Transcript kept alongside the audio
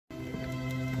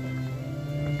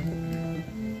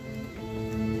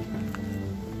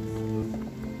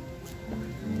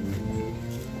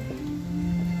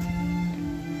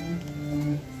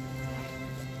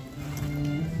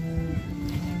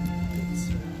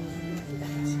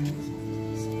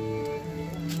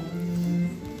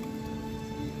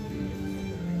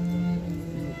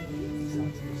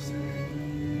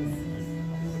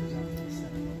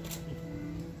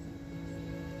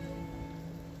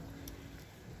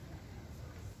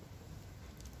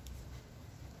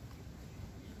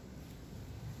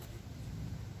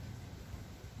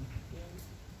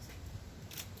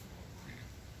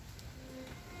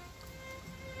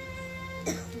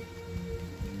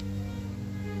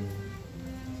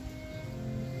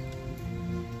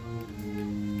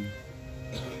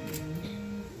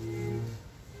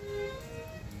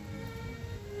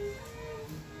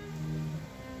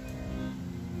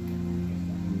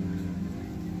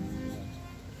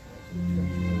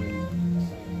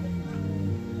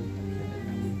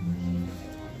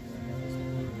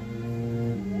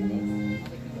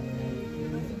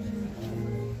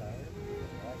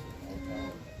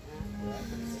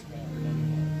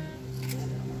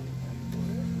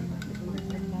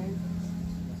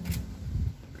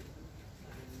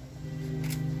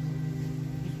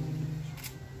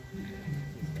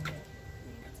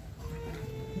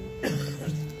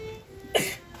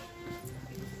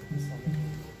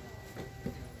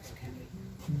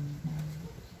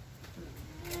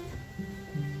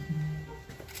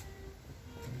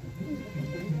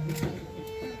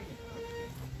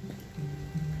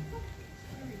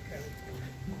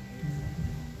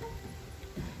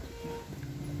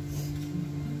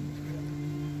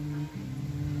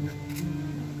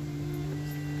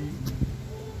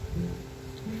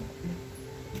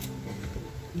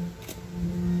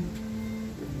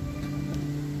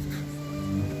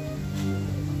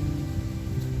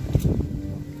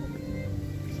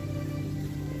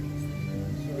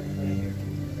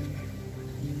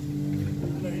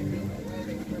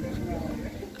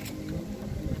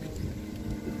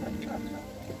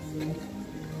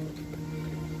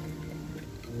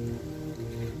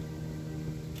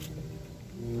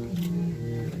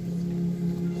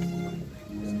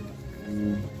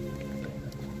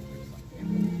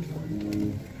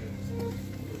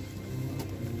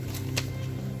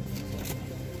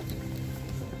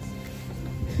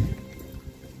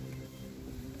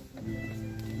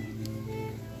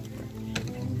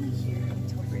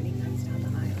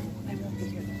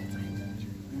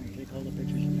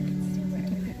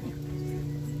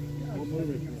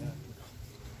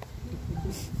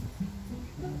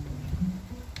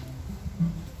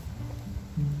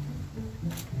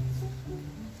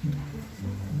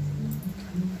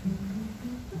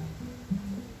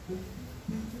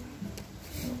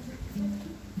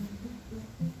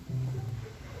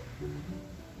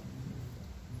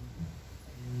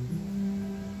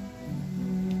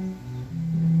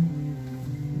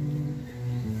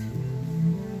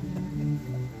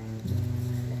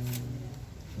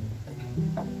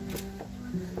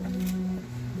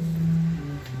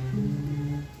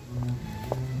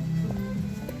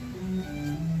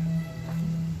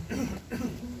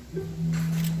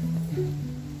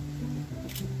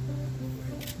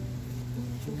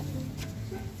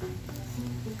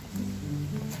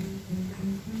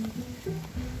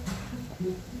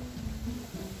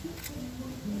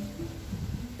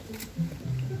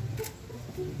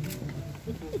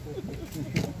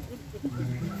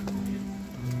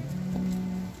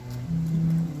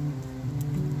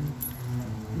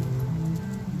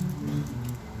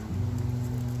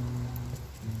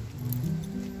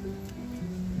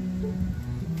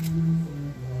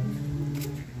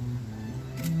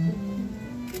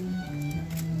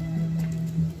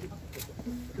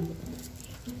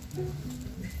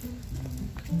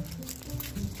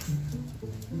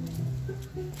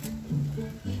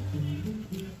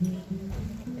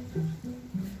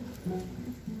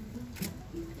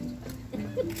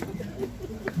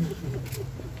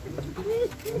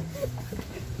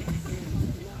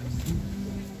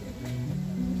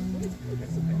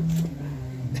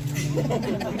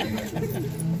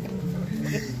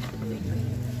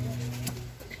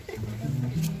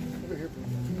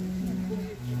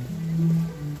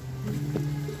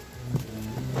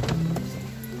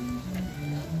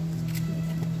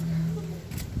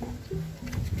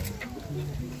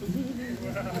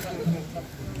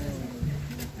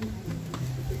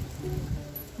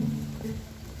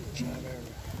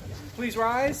Please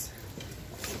rise.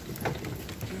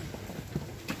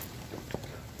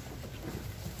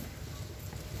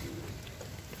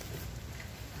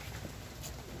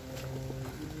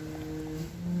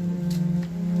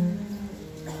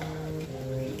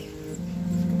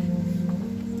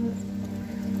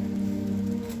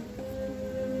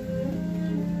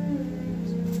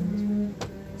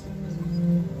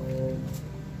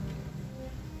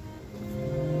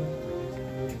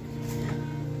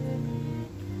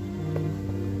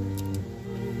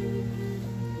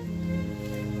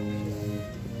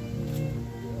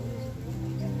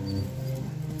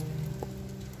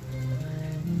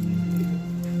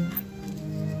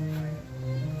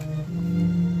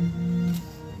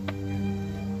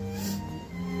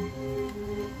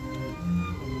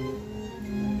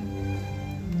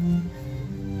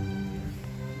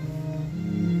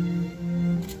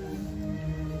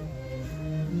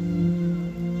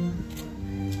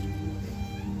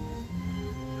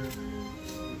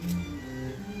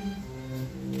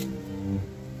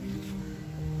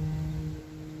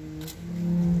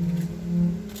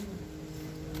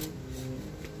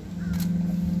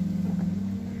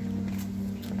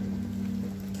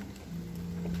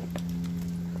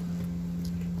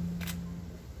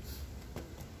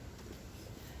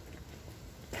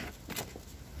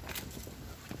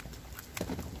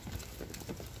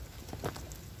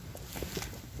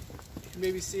 You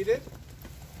may be seated.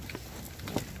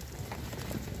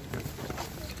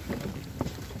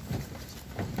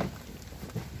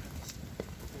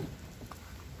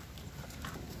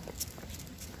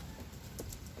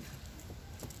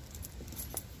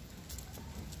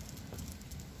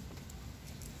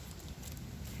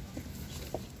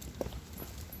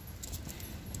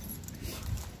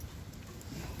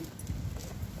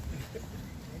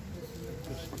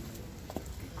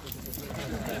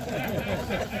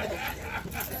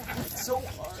 So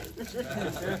hard.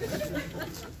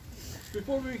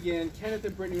 Before we begin, Kenneth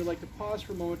and Brittany would like to pause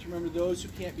for a moment to remember those who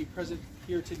can't be present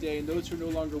here today and those who are no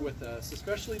longer with us,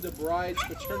 especially the bride's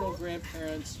paternal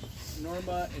grandparents,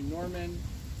 Norma and Norman,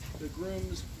 the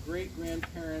groom's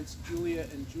great-grandparents, Julia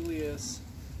and Julius,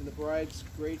 and the bride's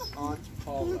great-aunt,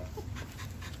 Paula.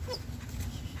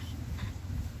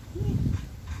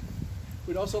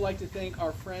 We'd also like to thank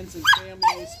our friends and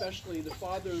family, especially the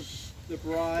father of the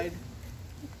bride,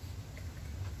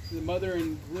 the mother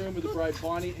and groom of the bride,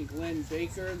 Bonnie and Glenn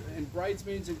Baker, and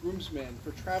bridesmaids and groomsmen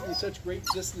for traveling such great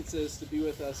distances to be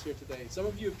with us here today. Some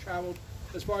of you have traveled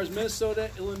as far as Minnesota,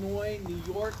 Illinois, New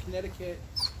York, Connecticut,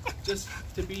 just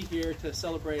to be here to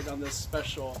celebrate on this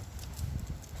special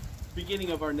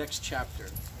beginning of our next chapter.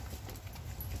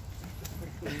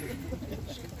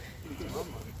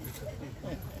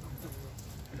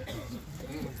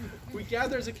 We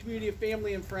gather as a community of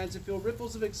family and friends and feel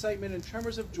ripples of excitement and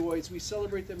tremors of joy as we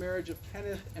celebrate the marriage of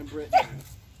Kenneth and Brittany.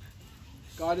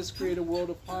 God has created a world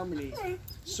of harmony,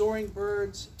 soaring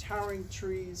birds, towering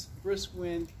trees, brisk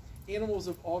wind, animals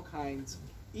of all kinds,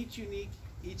 each unique,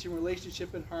 each in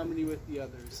relationship and harmony with the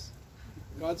others.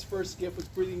 God's first gift was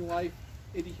breathing life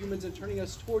into humans and turning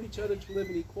us toward each other to live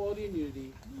in equality and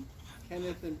unity.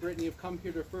 Kenneth and Brittany have come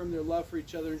here to affirm their love for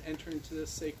each other and enter into this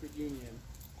sacred union.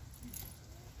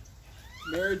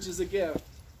 Marriage is a gift.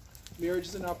 Marriage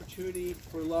is an opportunity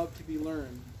for love to be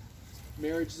learned.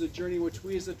 Marriage is a journey in which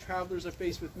we as the travelers are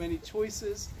faced with many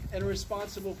choices and are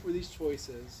responsible for these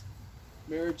choices.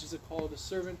 Marriage is a call to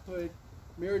servanthood.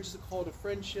 Marriage is a call to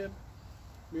friendship.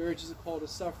 Marriage is a call to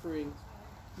suffering.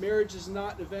 Marriage is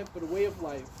not an event but a way of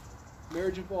life.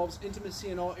 Marriage involves intimacy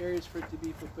in all areas for it to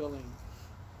be fulfilling.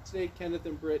 Today, Kenneth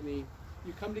and Brittany,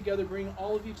 you come together bringing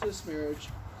all of you to this marriage,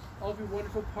 all of your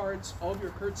wonderful parts, all of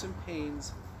your hurts and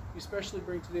pains. You especially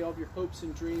bring today all of your hopes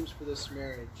and dreams for this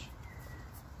marriage.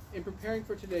 In preparing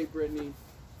for today, Brittany,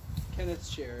 Kenneth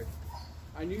shared,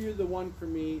 I knew you're the one for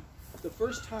me. The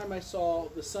first time I saw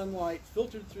the sunlight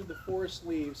filtered through the forest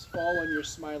leaves fall on your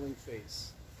smiling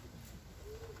face.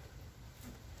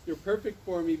 You're perfect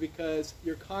for me because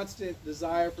your constant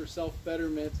desire for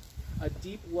self-betterment, a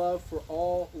deep love for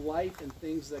all life and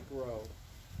things that grow.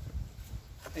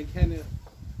 And Kenneth,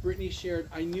 Brittany shared,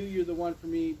 I knew you're the one for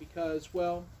me because,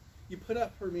 well, you put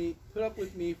up with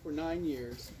me for 9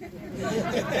 years.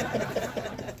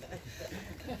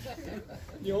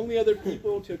 The only other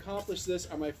people to accomplish this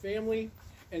are my family,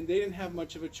 and they didn't have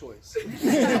much of a choice.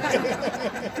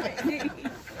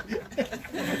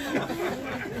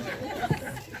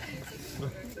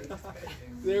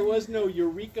 There was no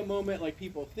eureka moment like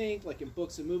people think, like in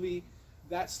books and movies.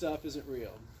 That stuff isn't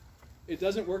real. It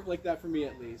doesn't work like that for me,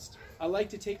 at least. I like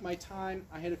to take my time.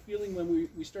 I had a feeling when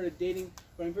we started dating,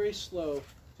 but I'm very slow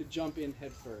to jump in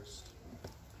head first.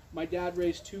 My dad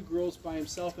raised 2 girls by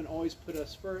himself and always put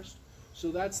us first,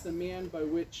 so that's the man by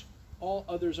which all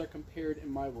others are compared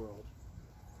in my world.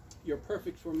 You're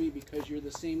perfect for me because you're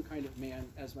the same kind of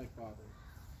man as my father.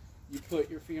 You put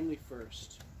your family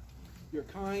first. You're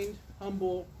kind,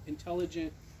 humble,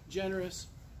 intelligent, generous,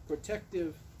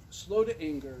 protective, slow to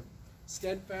anger,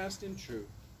 steadfast and true.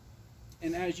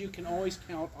 And as you can always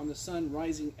count on the sun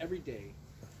rising every day,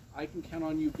 I can count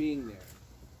on you being there.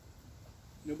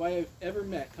 Nobody I've ever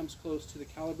met comes close to the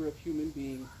caliber of human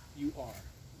being you are.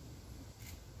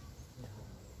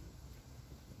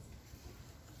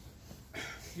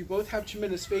 You both have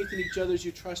tremendous faith in each other as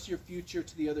you trust your future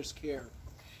to the other's care.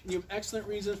 And you have excellent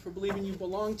reasons for believing you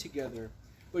belong together,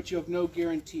 but you have no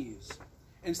guarantees.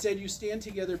 Instead, you stand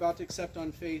together about to accept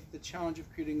on faith the challenge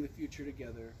of creating the future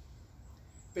together.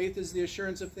 Faith is the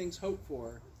assurance of things hoped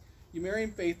for. You marry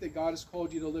in faith that God has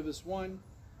called you to live as one,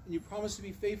 and you promise to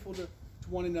be faithful to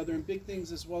one another in big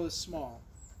things as well as small.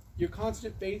 Your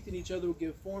constant faith in each other will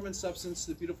give form and substance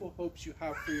to the beautiful hopes you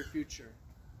have for your future.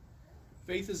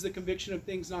 Faith is the conviction of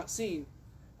things not seen.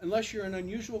 Unless you're an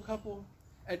unusual couple,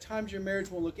 at times your marriage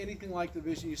won't look anything like the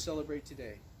vision you celebrate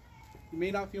today. You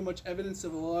may not feel much evidence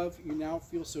of the love you now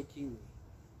feel so keenly.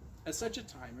 At such a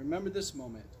time, remember this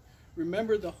moment.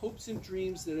 Remember the hopes and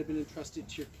dreams that have been entrusted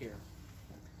to your care.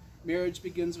 Marriage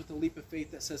begins with a leap of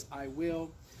faith that says, I will,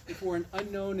 before an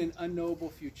unknown and unknowable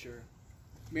future.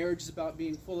 Marriage is about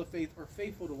being full of faith or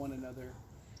faithful to one another.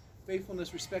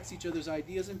 Faithfulness respects each other's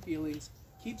ideas and feelings,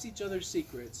 keeps each other's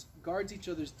secrets, guards each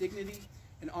other's dignity,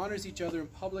 and honors each other in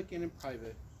public and in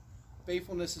private.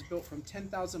 Faithfulness is built from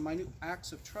 10,000 minute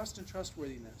acts of trust and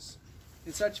trustworthiness.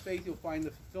 In such faith, you'll find the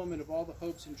fulfillment of all the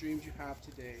hopes and dreams you have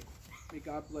today. May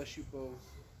God bless you both.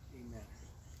 Amen.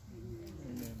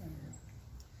 Amen.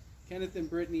 Kenneth and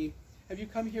Brittany, have you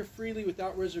come here freely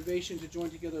without reservation to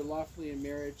join together lawfully in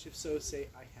marriage? If so, say,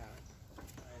 I have.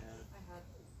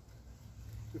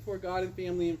 Before God and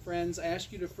family and friends, I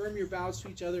ask you to affirm your vows to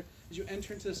each other as you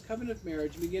enter into this covenant of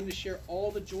marriage and begin to share all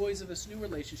the joys of this new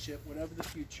relationship, whatever the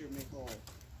future may hold.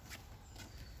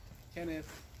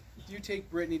 Kenneth, Do you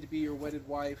take Brittany to be your wedded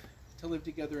wife, to live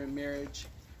together in marriage?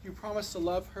 Do you promise to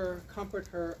love her, comfort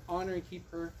her, honor and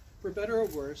keep her, for better or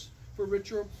worse, for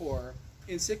richer or poorer,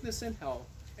 in sickness and health,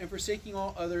 and forsaking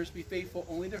all others, be faithful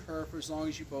only to her for as long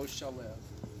as you both shall live?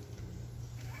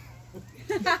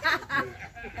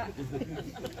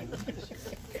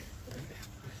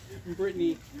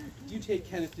 Brittany, do you take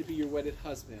Kenneth to be your wedded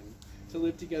husband, to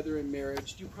live together in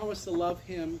marriage? Do you promise to love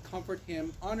him, comfort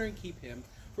him, honor and keep him,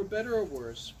 for better or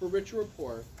worse, for richer or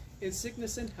poor, in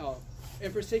sickness and health,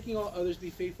 and forsaking all others, be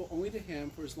faithful only to him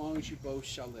for as long as you both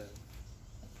shall live?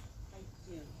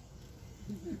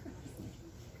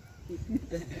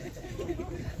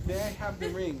 May I have the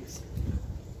rings?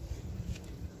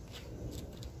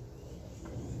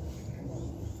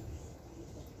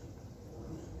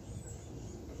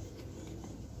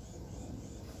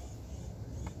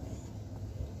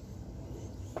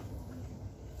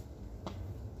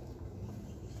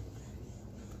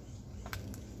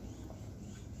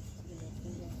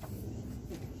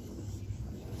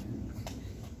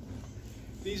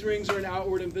 These rings are an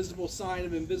outward and visible sign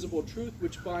of invisible truth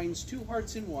which binds two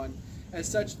hearts in one. As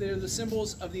such, they are the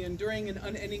symbols of the enduring and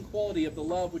unending quality of the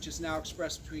love which is now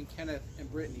expressed between Kenneth and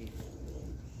Brittany.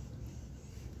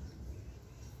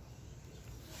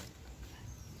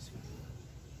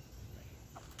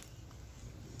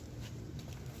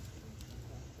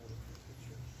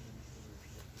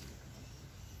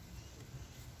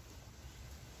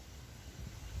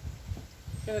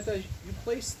 Kenneth, as you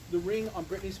place the ring on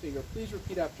Brittany's finger, please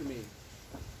repeat after me.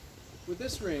 With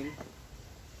this ring,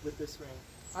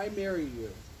 I marry you.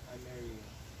 I marry you.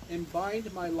 And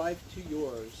bind my life to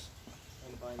yours.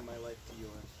 And bind my life to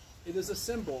yours. It is a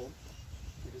symbol.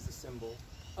 It is a symbol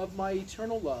of my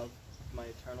eternal love. My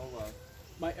eternal love.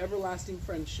 My everlasting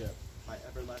friendship. My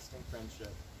everlasting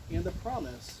friendship. And the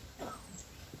promise.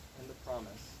 And the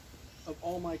promise. Of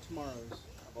all my tomorrows.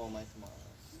 Of all my tomorrows.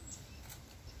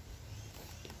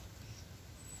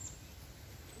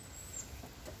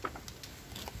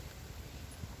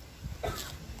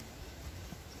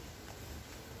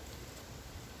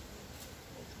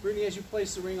 Brittany, as you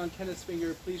place the ring on Kenneth's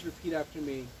finger, please repeat after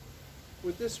me.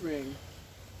 With this ring,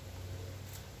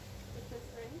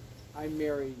 I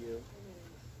marry you.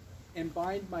 And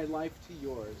bind my life to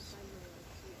yours.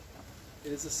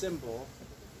 It is a symbol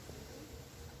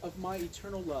of my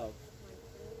eternal love.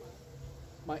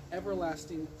 My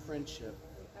everlasting friendship.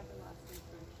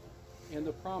 And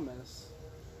the promise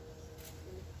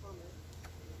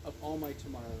of all my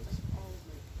tomorrows.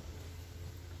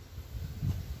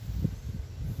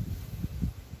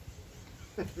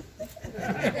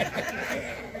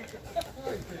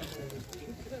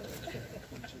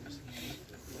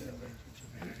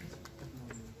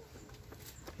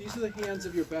 These are the hands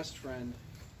of your best friend,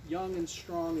 young and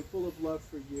strong and full of love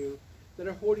for you, that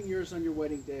are holding yours on your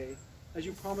wedding day, as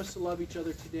you promise to love each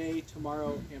other today,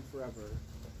 tomorrow, and forever.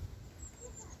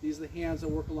 These are the hands that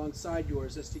work alongside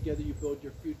yours as together you build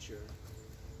your future.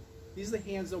 These are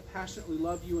the hands that will passionately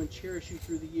love you and cherish you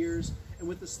through the years, and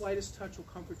with the slightest touch will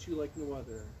comfort you like no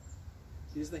other.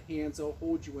 These are the hands that will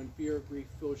hold you when fear or grief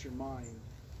fills your mind.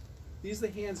 These are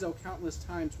the hands that will countless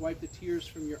times wipe the tears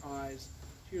from your eyes,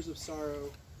 tears of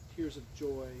sorrow, tears of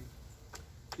joy.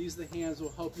 These are the hands that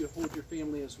will help you hold your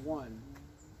family as one.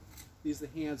 These are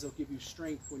the hands that will give you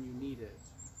strength when you need it.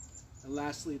 And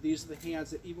lastly, these are the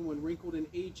hands that even when wrinkled and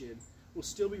aged, will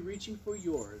still be reaching for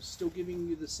yours, still giving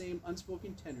you the same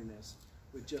unspoken tenderness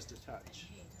with just a touch.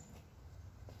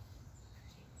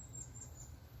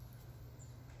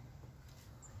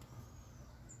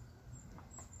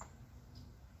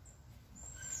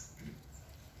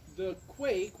 The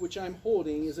quaich, which I'm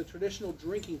holding, is a traditional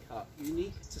drinking cup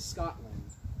unique to Scotland.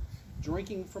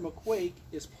 Drinking from a quaich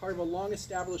is part of a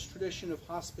long-established tradition of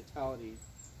hospitality.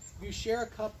 If you share a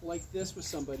cup like this with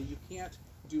somebody, you can't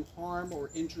do harm or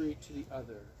injury to the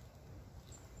other.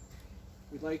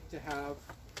 We'd like to have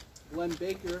Glenn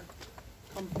Baker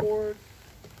come forward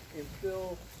and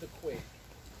fill the quaich.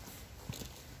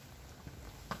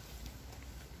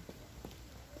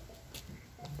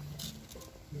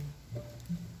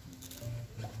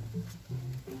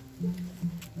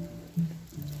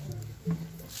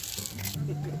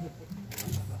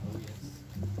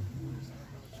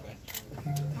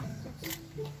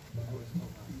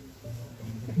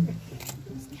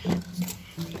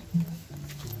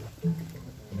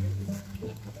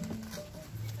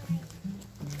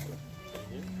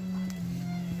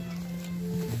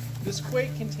 This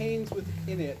quaich contains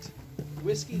within it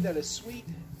whiskey that is sweet,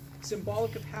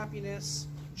 symbolic of happiness,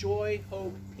 joy,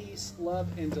 hope, peace, love,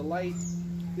 and delight.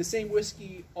 The same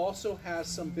whiskey also has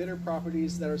some bitter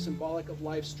properties that are symbolic of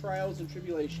life's trials and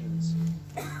tribulations.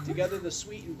 Together, the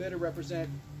sweet and bitter represent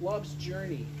love's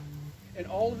journey and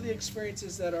all of the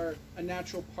experiences that are a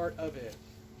natural part of it.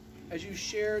 As you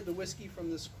share the whiskey from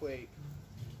this quake,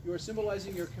 you are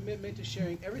symbolizing your commitment to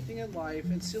sharing everything in life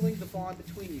and sealing the bond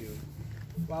between you,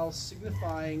 while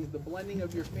signifying the blending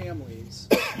of your families.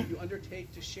 You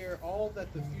undertake to share all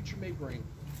that the future may bring.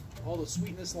 All the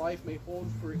sweetness life may hold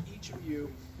for each of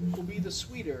you will be the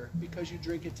sweeter because you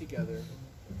drink it together.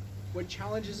 What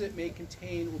challenges it may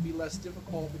contain will be less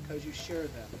difficult because you share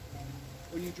them.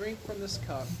 When you drink from this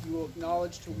cup, you will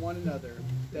acknowledge to one another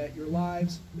that your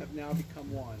lives have now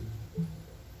become one.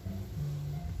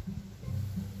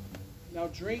 Now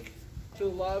drink to the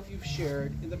love you've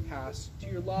shared in the past, to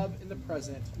your love in the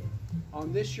present,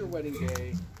 on this your wedding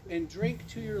day, and drink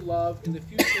to your love in the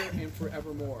future and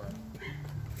forevermore.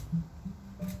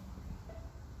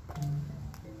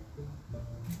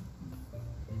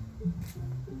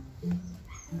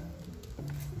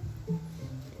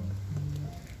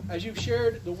 As you've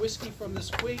shared the whiskey from this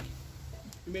quake,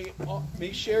 you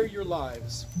may share your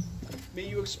lives. May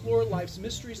you explore life's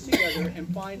mysteries together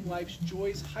and find life's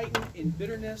joys heightened in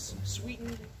bitterness,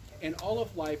 sweetened, and all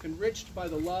of life enriched by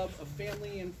the love of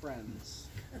family and friends.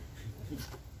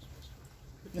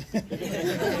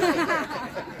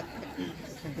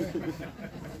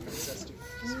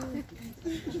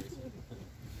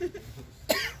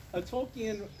 A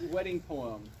Tolkien wedding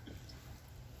poem.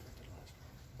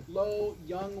 Lo,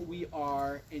 young we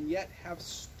are, and yet have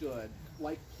stood,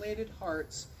 like planted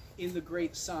hearts in the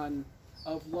great sun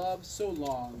of love so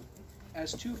long,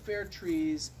 as two fair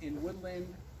trees in woodland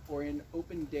or in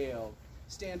open dale,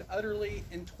 stand utterly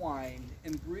entwined,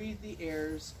 and breathe the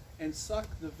airs, and suck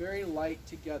the very light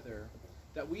together,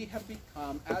 that we have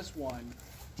become as one,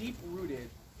 deep-rooted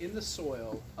in the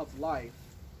soil of life,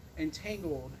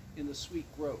 entangled in the sweet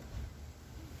growth.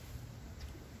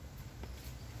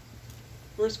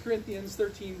 1 Corinthians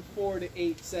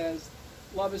 13:4-8 says,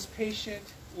 love is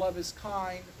patient, love is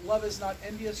kind, love is not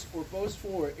envious or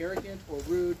boastful or arrogant or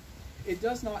rude. It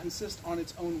does not insist on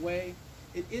its own way.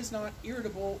 It is not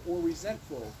irritable or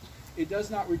resentful. It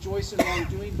does not rejoice in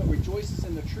wrongdoing, but rejoices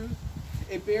in the truth.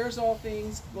 It bears all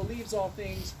things, believes all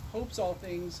things, hopes all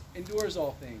things, endures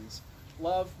all things.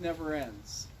 Love never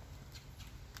ends.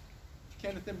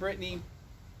 Kenneth and Brittany,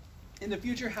 in the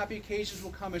future, happy occasions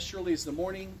will come as surely as the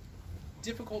morning.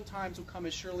 Difficult times will come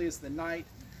as surely as the night.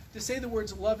 To say the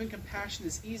words love and compassion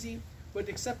is easy, but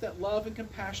to accept that love and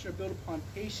compassion are built upon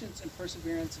patience and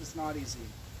perseverance is not easy.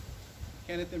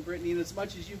 Kenneth and Brittany,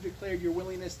 inasmuch as you've declared your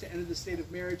willingness to enter the state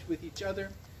of marriage with each other,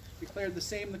 declared the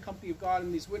same in the company of God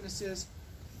and these witnesses,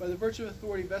 by the virtue of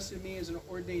authority vested in me as an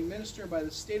ordained minister by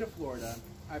the state of Florida,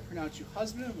 I pronounce you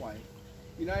husband and wife,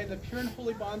 united in the pure and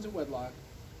holy bonds of wedlock.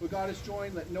 What God has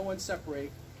joined, let no one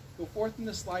separate. Go forth in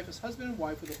this life as husband and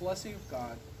wife with the blessing of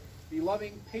God. Be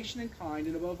loving, patient, and kind,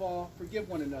 and above all, forgive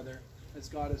one another as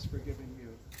God has forgiven you.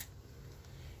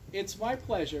 It's my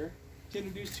pleasure to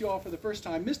introduce to you all for the first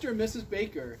time Mr. and Mrs.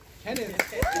 Baker, Kenneth.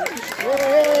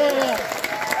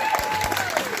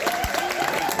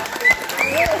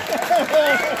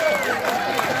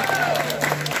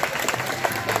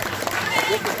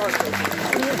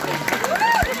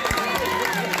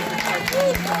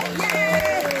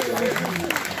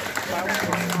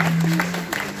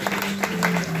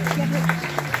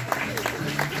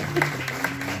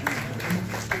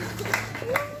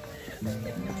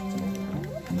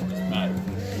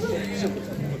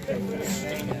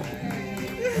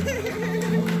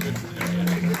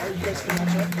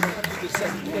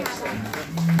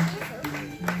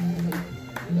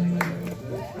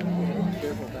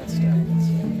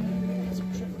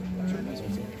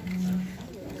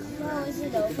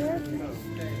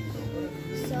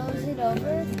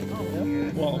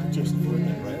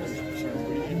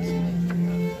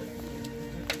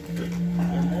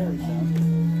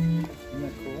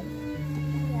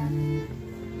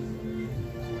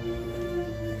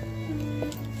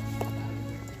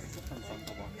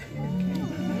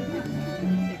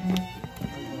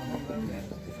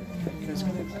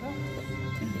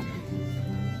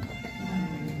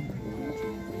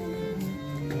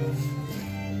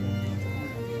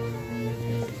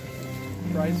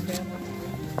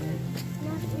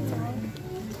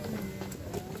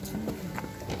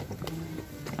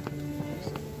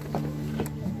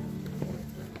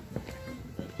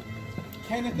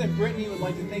 Kenneth and Brittany would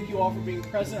like to thank you all for being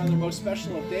present on their most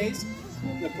special of days.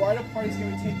 The bridal party is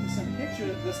going to be taking some pictures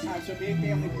at this time, so being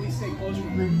family, please stay close for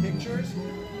group pictures.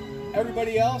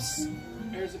 Everybody else,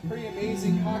 there's a pretty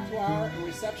amazing cocktail hour and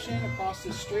reception across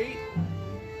the street.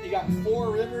 You You got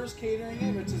Four Rivers catering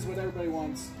it, which is what everybody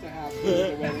wants to have for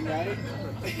the wedding, right?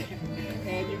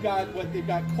 And they've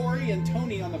got Corey and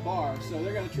Tony on the bar, so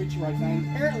they're going to treat you right tonight.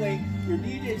 And apparently, your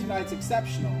DJ tonight's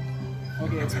exceptional.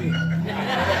 Okay, it's me.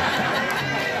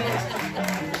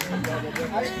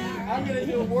 I'm going to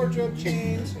do a wardrobe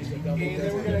change, and then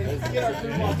we're going to get our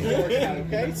group off the board tonight,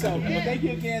 okay? So, well, thank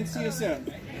you again. See you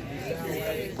soon.